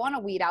it because I want to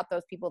weed out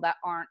those people that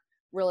aren't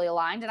really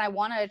aligned, and I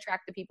want to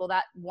attract the people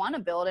that want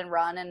to build and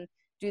run and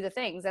do the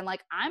things. And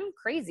like, I'm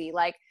crazy.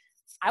 Like,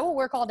 I will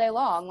work all day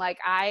long. Like,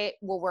 I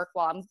will work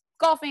while I'm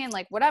golfing,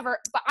 like whatever,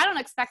 but I don't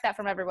expect that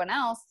from everyone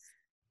else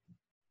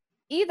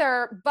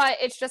either. But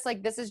it's just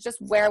like, this is just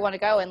where I want to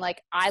go. And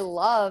like, I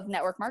love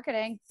network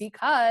marketing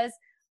because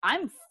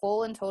I'm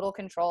full and total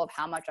control of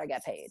how much I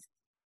get paid.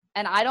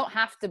 And I don't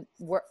have to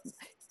work.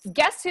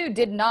 Guess who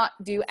did not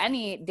do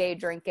any day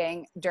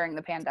drinking during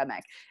the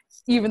pandemic,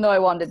 even though I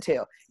wanted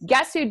to?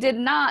 Guess who did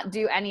not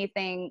do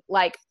anything?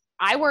 Like,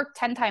 I worked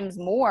 10 times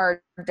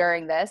more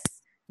during this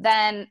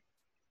than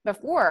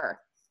before,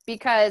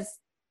 because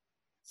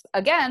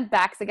again,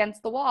 backs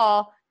against the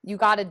wall, you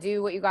got to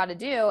do what you got to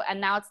do. And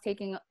now it's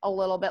taking a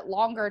little bit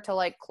longer to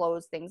like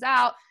close things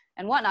out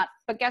and whatnot.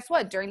 But guess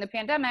what? During the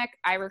pandemic,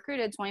 I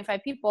recruited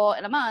 25 people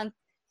in a month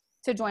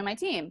to join my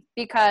team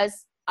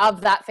because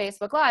of that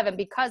Facebook Live and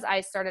because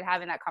I started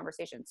having that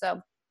conversation.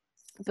 So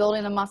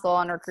building the muscle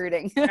on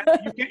recruiting.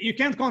 You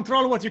can't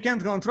control what you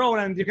can't control,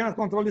 and you cannot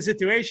control the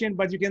situation,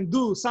 but you can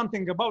do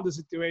something about the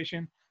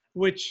situation,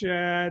 which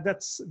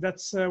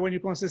that's when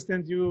you're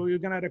consistent, you're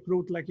going to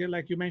recruit like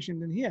you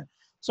mentioned in here.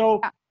 So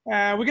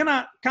we're going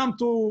to come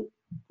to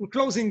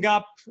closing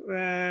up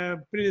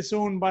pretty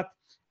soon, but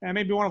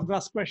maybe one of the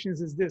last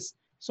questions is this.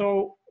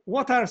 So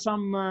what are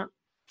some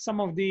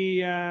of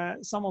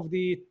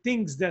the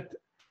things that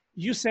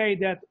you say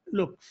that,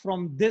 look,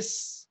 from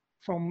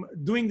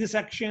doing this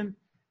action,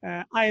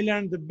 I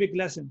learned the big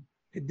lesson.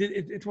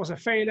 It was a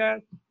failure.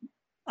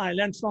 I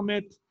learned from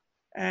it,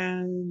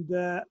 and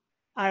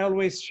I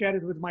always share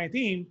it with my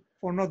team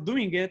for not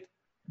doing it.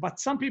 But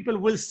some people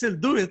will still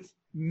do it.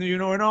 You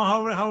know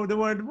how the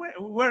word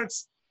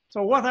works.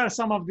 So what are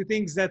some of the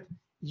things that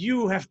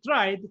you have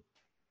tried,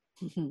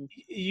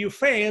 you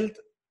failed,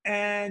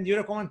 and you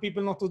recommend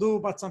people not to do,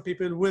 but some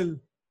people will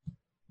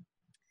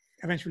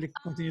eventually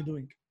continue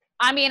doing?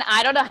 I mean,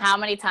 I don't know how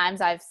many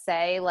times I've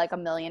say like a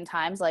million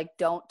times, like,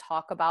 don't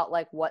talk about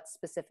like what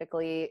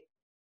specifically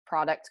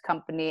product,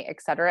 company,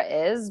 etc.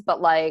 is, but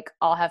like,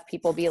 I'll have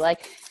people be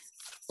like,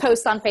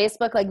 post on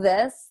Facebook like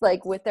this,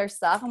 like with their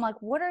stuff. I'm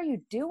like, what are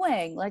you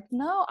doing? Like,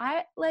 no.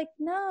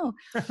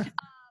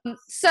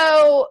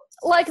 So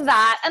like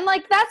that. And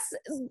like, that's,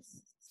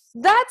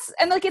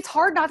 and like, it's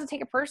hard not to take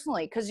it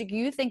personally because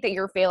you think that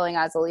you're failing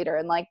as a leader.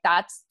 And like,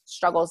 that's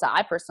struggles that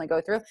I personally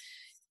go through.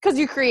 Because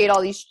you create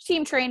all these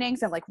team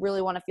trainings and like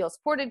really want to feel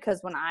supported. Because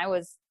when I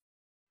was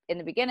in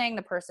the beginning,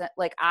 the person,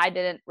 like, I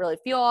didn't really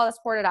feel all that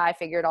supported. I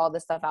figured all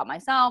this stuff out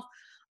myself.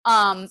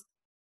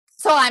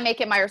 So I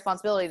make it my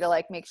responsibility to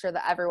like make sure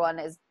that everyone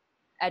is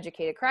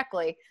educated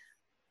correctly.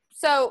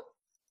 So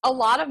a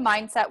lot of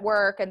mindset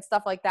work and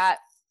stuff like that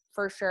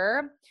for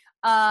sure.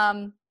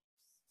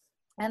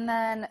 And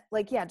then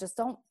like, yeah, just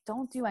don't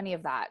do any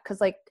of that.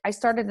 Cause like I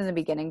started in the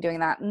beginning doing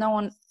that. No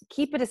one,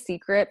 keep it a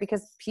secret,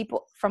 because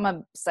people, from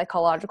a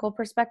psychological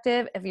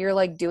perspective, if you're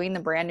like doing the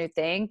brand new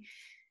thing,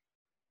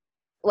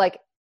 like,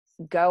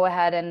 go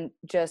ahead and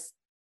just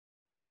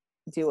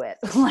do it.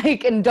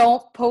 Like, and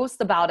don't post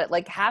about it.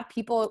 Like, have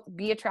people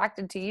be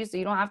attracted to you so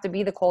you don't have to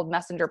be the cold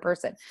messenger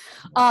person.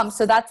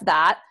 So that's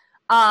that.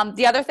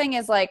 The other thing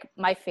is like,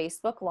 my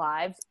Facebook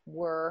lives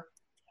were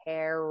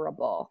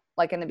terrible.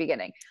 Like in the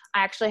beginning,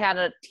 I actually had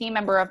a team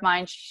member of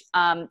mine.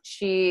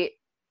 She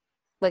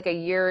like a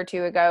year or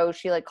two ago,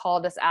 she like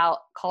called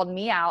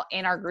me out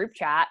in our group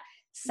chat,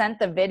 sent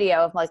the video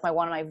of like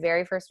one of my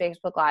very first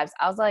Facebook lives.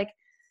 I was like,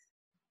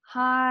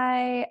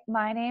 hi,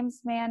 my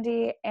name's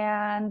Mandy.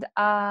 And,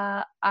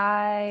 I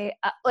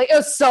like, it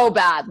was so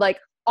bad, like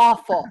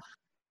awful.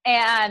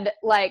 And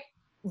like,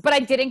 but I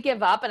didn't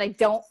give up, and I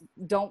don't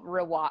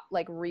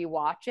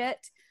rewatch it.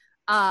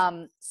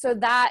 So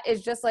that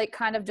is just like,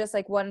 kind of just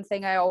like one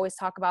thing I always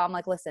talk about. I'm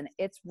like, listen,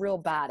 it's real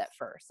bad at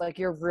first. Like,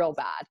 you're real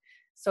bad.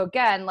 So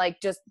again,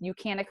 like, just, you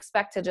can't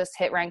expect to just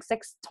hit rank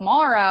 6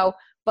 tomorrow,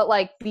 but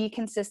like, be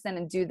consistent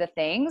and do the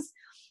things.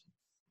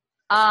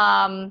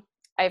 I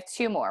have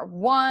 2 more.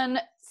 1,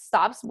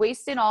 stop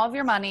wasting all of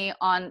your money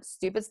on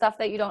stupid stuff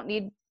that you don't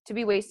need to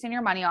be wasting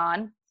your money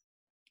on,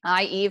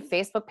 i.e.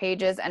 Facebook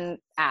pages and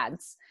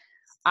ads.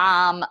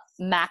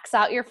 Max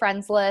out your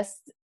friends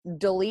list,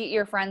 delete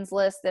your friends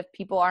list if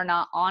people are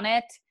not on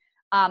it,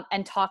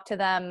 and talk to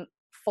them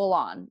full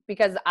on,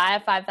 because I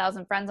have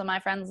 5,000 friends on my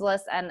friends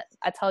list, and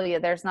I tell you,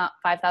 there's not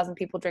 5,000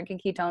 people drinking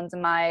ketones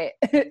in my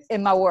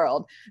in my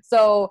world.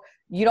 So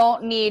you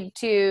don't need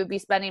to be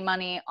spending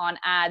money on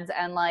ads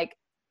and like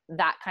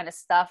that kind of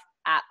stuff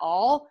at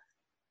all.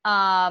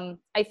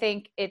 I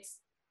think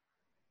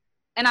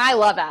and I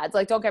love ads.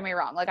 Like, don't get me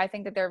wrong. Like, I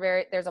think that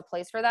there's a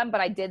place for them,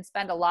 but I did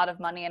spend a lot of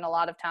money and a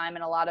lot of time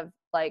and a lot of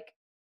like,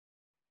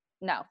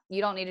 no,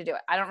 you don't need to do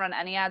it. I don't run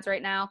any ads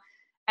right now.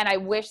 And I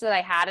wish that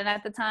I hadn't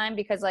at the time,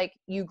 because like,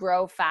 you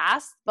grow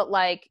fast, but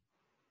like,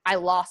 I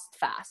lost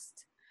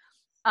fast.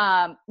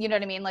 You know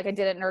what I mean? Like I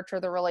didn't nurture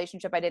the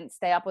relationship. I didn't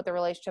stay up with the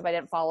relationship. I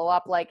didn't follow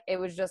up. Like it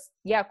was just,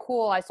 yeah,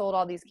 cool. I sold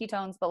all these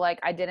ketones, but like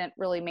I didn't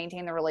really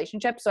maintain the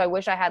relationship. So I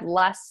wish I had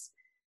less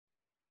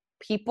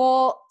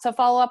people to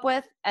follow up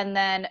with and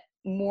then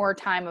more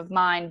time of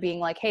mine being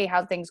like, hey,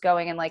 how's things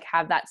going? And like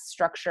have that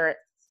structure.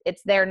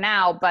 It's there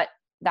now, but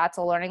that's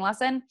a learning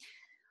lesson.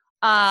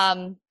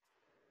 And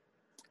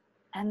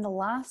the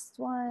last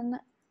one,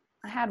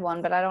 I had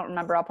one, but I don't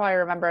remember. I'll probably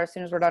remember as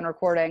soon as we're done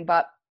recording,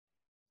 but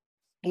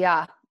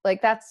yeah,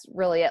 like that's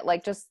really it.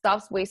 Like just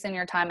stop wasting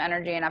your time,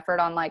 energy, and effort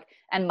on like,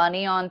 and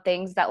money on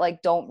things that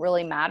like don't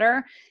really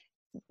matter.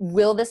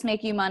 Will this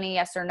make you money?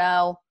 Yes or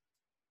no?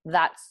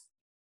 That's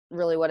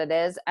really what it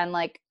is. And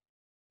like,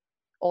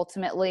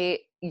 ultimately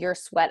your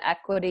sweat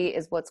equity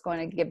is what's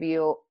going to give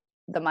you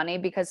the money,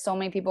 because so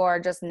many people are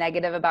just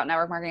negative about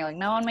network marketing. Like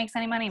no one makes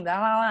any money, blah,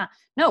 blah, blah.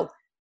 No,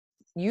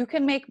 you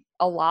can make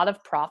a lot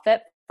of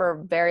profit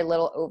for very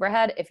little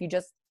overhead if you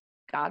just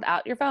got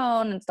out your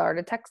phone and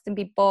started texting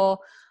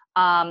people.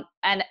 And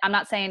I'm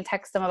not saying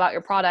text them about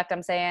your product.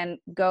 I'm saying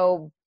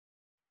go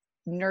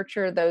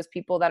nurture those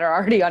people that are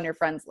already on your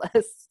friends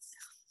list.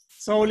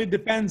 Solely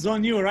depends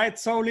on you, right?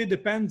 Solely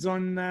depends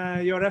on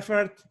your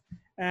effort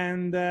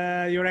and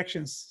your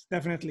actions,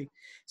 definitely.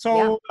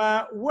 So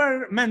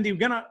Mandy,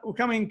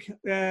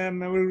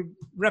 we're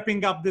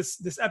wrapping up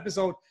this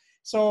episode.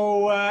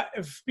 So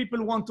if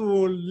people want to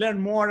learn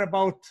more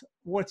about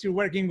what you're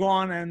working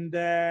on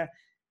and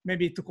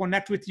maybe to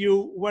connect with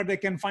you, where they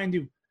can find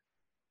you.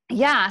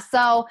 Yeah.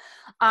 So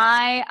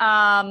I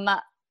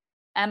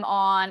am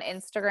on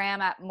Instagram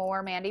at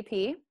more Mandy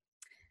P.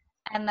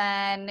 And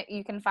then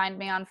you can find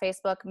me on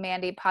Facebook,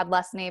 Mandy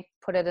Podlesny.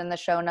 Put it in the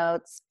show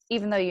notes,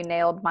 even though you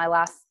nailed my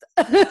last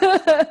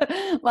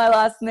my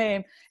last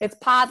name. It's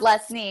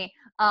Podlesny.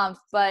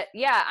 But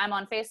yeah, I'm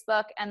on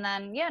Facebook, and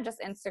then just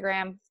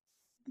Instagram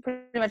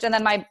pretty much. And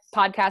then my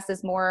podcast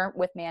is More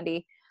with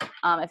Mandy.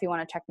 If you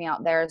want to check me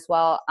out there as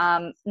well.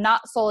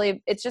 Not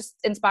solely, it's just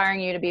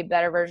inspiring you to be a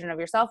better version of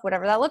yourself,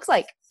 whatever that looks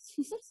like.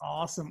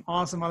 Awesome.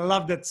 I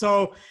love that.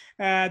 So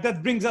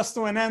that brings us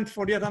to an end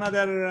for yet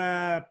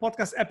another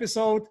podcast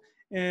episode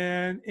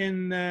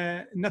in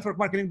Network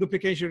Marketing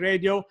Duplication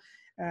Radio.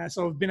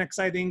 So it's been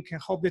exciting. I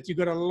hope that you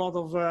got a lot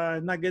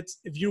of nuggets.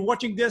 If you're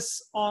watching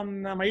this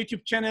on my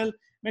YouTube channel,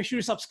 make sure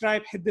you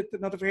subscribe, hit the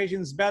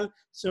notifications bell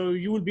so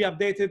you will be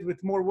updated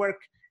with more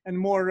work and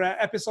more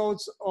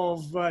episodes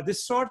of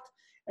this sort.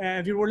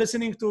 If you were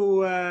listening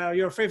to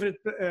your favorite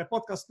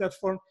podcast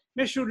platform,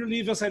 make sure to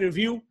leave us a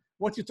review,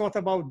 what you thought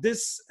about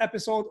this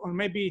episode, or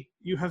maybe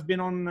you have been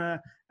on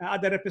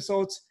other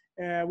episodes.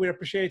 We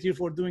appreciate you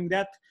for doing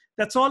that.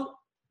 That's all.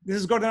 This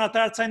is Gordon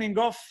Attard signing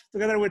off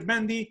together with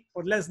Mandy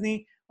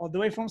Podlesny, all the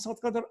way from South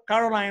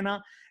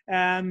Carolina,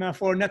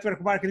 for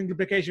Network Marketing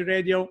Duplication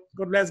Radio.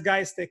 God bless,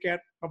 guys. Take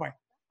care. Bye-bye.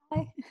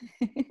 Bye.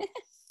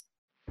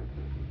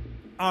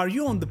 Are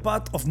you on the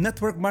path of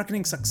network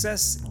marketing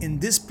success in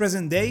this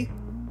present day?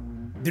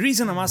 The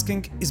reason I'm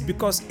asking is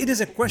because it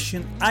is a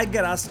question I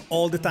get asked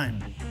all the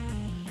time.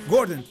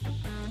 Gordon,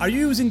 are you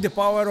using the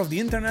power of the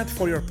internet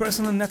for your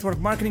personal network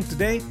marketing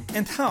today,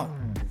 and how?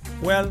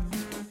 Well,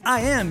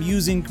 I am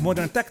using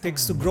modern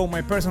tactics to grow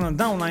my personal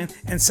downline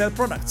and sell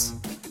products.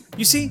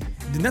 You see,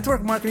 the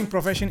network marketing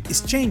profession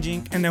is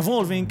changing and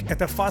evolving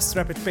at a fast,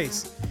 rapid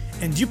pace,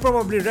 and you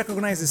probably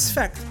recognize this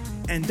fact,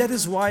 and that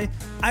is why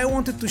I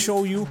wanted to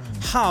show you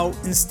how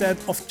instead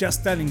of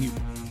just telling you.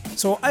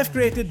 So I've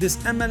created this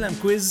MLM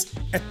quiz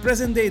at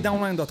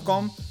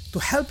presentdaydownline.com to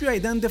help you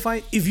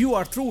identify if you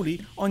are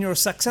truly on your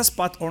success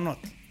path or not.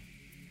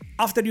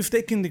 After you've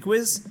taken the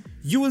quiz,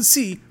 you will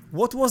see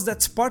what was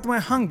that sparked my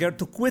hunger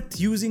to quit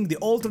using the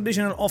old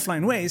traditional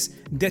offline ways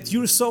that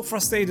you're so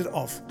frustrated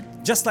of,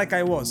 just like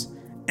I was,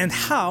 and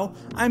how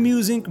I'm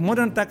using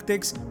modern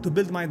tactics to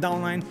build my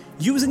downline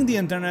using the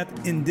internet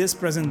in this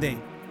present day.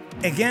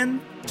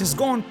 Again, just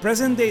go on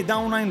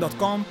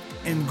presentdaydownline.com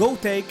and go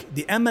take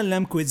the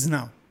MLM quiz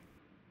now.